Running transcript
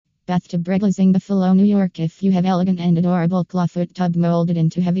Bathtub Reglazing Buffalo, New York. If you have elegant and adorable clawfoot tub molded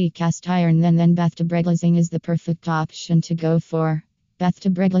into heavy cast iron, then bathtub reglazing is the perfect option to go for.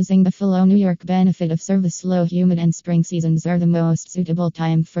 Bathtub Reglazing Buffalo, New York. Benefit of service: low, humid, and spring seasons are the most suitable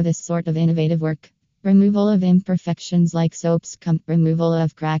time for this sort of innovative work. Removal of imperfections like soap scum, removal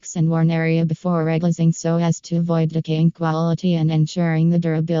of cracks and worn area before reglazing so as to avoid decaying quality and ensuring the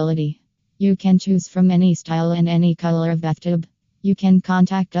durability. You can choose from any style and any color of bathtub. You can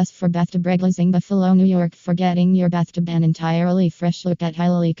contact us for Bathtub Reglazing Buffalo, New York for getting your bathtub an entirely fresh look at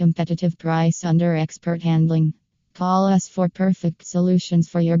highly competitive price under expert handling. Call us for perfect solutions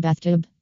for your bathtub.